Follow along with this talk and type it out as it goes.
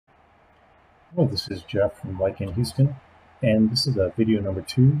Hello, this is Jeff from Leica in Houston, and this is video number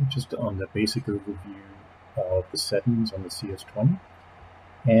 2, just on the basic overview of the settings on the CS20.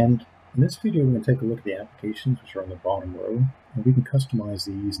 And in this video, we're going to take a look at the applications, which are on the bottom row, and we can customize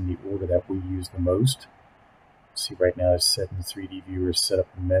these in the order that we use the most. See right now, it's set in 3D viewer, set up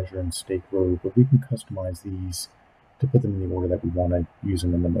in measure and stake row, but we can customize these to put them in the order that we want to use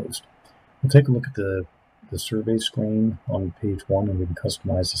them in the most. We'll take a look at the survey screen on page 1, and we can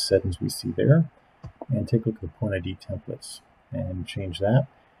customize the settings we see there. And take a look at the point ID templates and change that.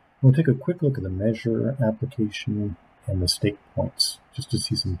 We'll take a quick look at the measure application and the stake points, just to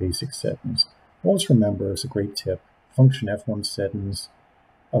see some basic settings. Always remember, it's a great tip, function F1 settings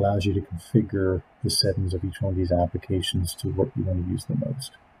allows you to configure the settings of each one of these applications to what you want to use the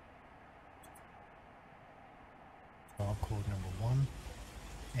most. Code number 1,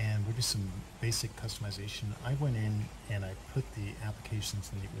 and we'll do some basic customization. I went in and I put the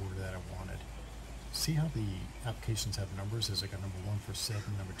applications in the order that I wanted. See how the applications have numbers? As I got number 1 for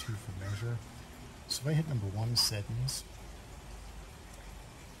setting, number 2 for measure. So if I hit number 1 settings,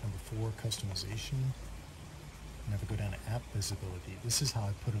 number 4 customization, and if I go down to app visibility, this is how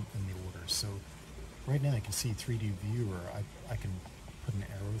I put them in the order. So right now I can see 3D viewer. I can put an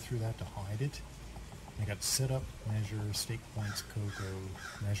arrow through that to hide it. I got setup, measure, stake points,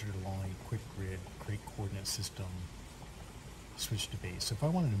 COCO, measure to line, quick grid, create coordinate system, switch to base. So if I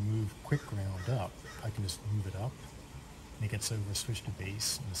wanted to move quick ground up, I can just move it up, and it gets over, switch to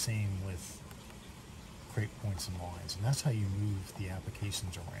base, and the same with create points and lines. And that's how you move the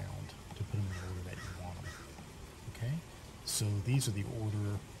applications around to put them in the order that you want them. Okay? So these are the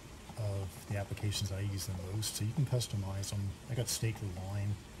order of the applications I use the most. So you can customize them. I got stake to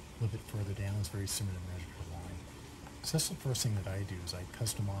line. A little bit further down is very similar to measure to line. So that's the first thing that I do is I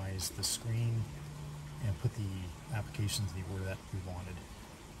customize the screen and put the applications in the order that we wanted.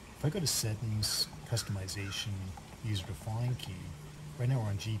 If I go to settings, customization, user define key, right now we're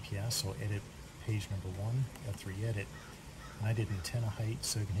on GPS, so I'll edit page number 1, F3 edit, and I did antenna height,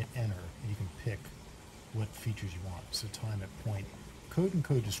 so you can hit enter and you can pick what features you want. So time at point, code and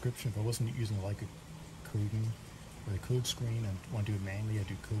code description. If I wasn't using Leica coding or the code screen and want to do it manually, I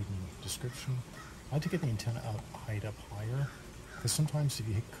do code and description. I like to get the antenna height up higher, because sometimes if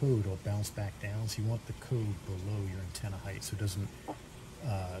you hit code, it'll bounce back down. So you want the code below your antenna height so it doesn't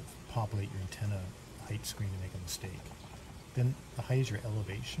populate your antenna height screen to make a mistake. Then the height is your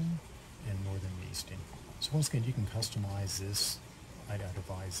elevation and northern easting. So once again, you can customize this. I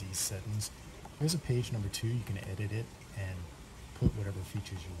devise these settings. There's a page number 2. You can edit it and put whatever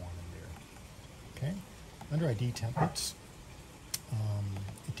features you want in there. Okay. Under ID templates,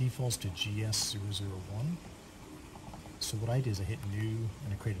 it defaults to GS001. So what I did is I hit new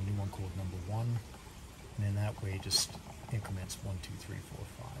and I create a new one called number 1, and then that way it just increments 1, 2, 3,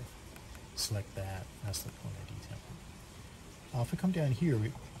 4, 5. Select that, that's the point ID template. If we come down here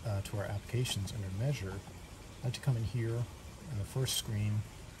to our applications under measure, I like to come in here in the first screen,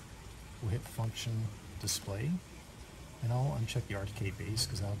 we'll hit function display, and I'll uncheck the RTK base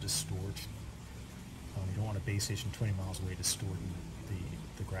because I'll distort. You don't want a base station 20 miles away distorting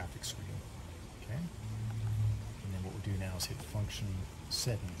the graphics screen. Okay? And then what we'll do now is hit function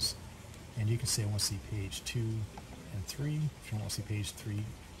settings. And you can say I want to see page 2 and 3. If you want to see page 3,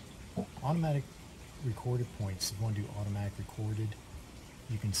 automatic recorded points. If you want to do automatic recorded,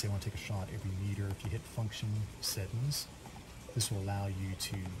 you can say I want to take a shot every meter. If you hit function settings, this will allow you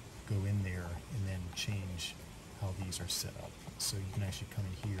to go in there and then change how these are set up. So you can actually come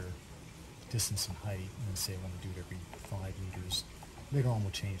in here, distance and height, and then say I want to do it every 5 meters. Later on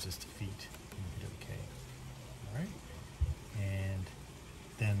we'll change this to feet and hit OK. Alright? And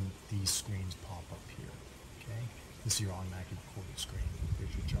then these screens pop up here. Okay? This is your automatically recorded screen.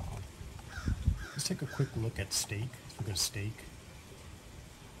 Here's your job. Let's take a quick look at stake. If we go to stake,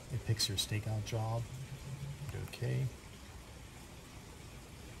 it picks your stake out job. Hit OK.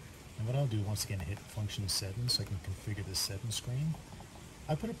 And what I'll do once again, hit function settings so I can configure this settings screen.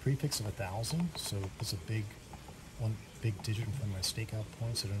 I put a prefix of 1,000, so it's a one big digit in front of my stakeout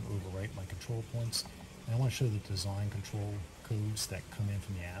point so I don't overwrite my control points. And I want to show the design control codes that come in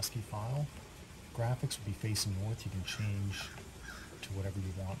from the ASCII file. Graphics will be facing north. You can change to whatever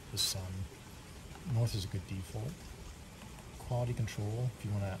you want the sun. North is a good default. Quality control, if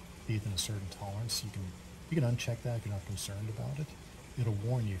you want to be within a certain tolerance, you can uncheck that if you're not concerned about it. It'll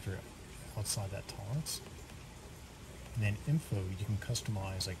warn you if you're outside that tolerance. And then info, you can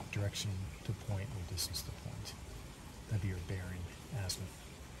customize like direction to point or distance to point. That'd be your bearing azimuth.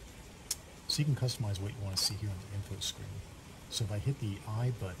 So you can customize what you want to see here on the info screen. So if I hit the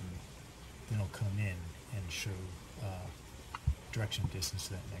I button, then it'll come in and show direction and distance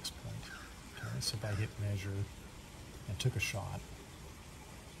to that next point. Okay, so if I hit measure and took a shot,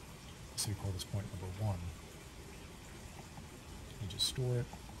 so we call this point number 1, and just store it.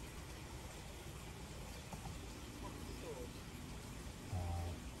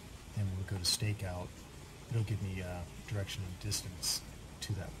 Then when we go to stakeout, it'll give me direction and distance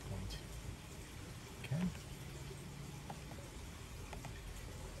to that point. Okay.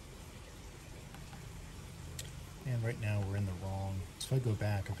 And right now we're in the wrong, so if I go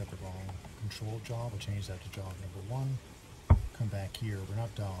back, I've got the wrong control job. I'll change that to job number 1. Come back here, we're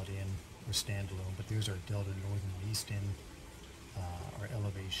not dialed in, we're standalone, but there's our delta northern and eastern, our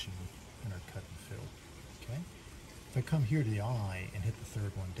elevation, and our cut and fill. Okay. If I come here to the eye and hit the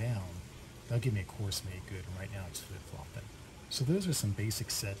third one down, that'll give me a course made good, and right now it's flip-flopping. So those are some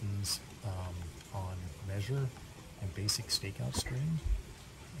basic settings on measure and basic stakeout stream,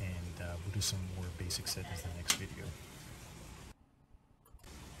 and we'll do some more basic settings in the next video.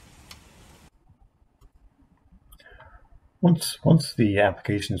 Once the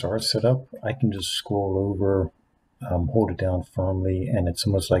applications are set up, I can just scroll over, hold it down firmly, and it's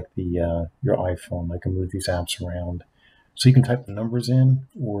almost like the your iPhone. I can move these apps around. So you can type the numbers in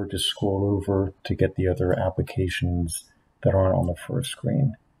or just scroll over to get the other applications that aren't on the first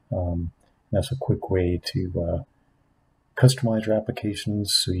screen. That's a quick way to customize your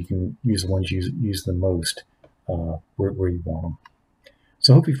applications so you can use the ones you use the most where you want them.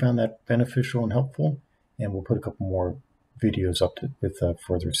 So I hope you found that beneficial and helpful, and we'll put a couple more videos up with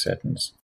further settings.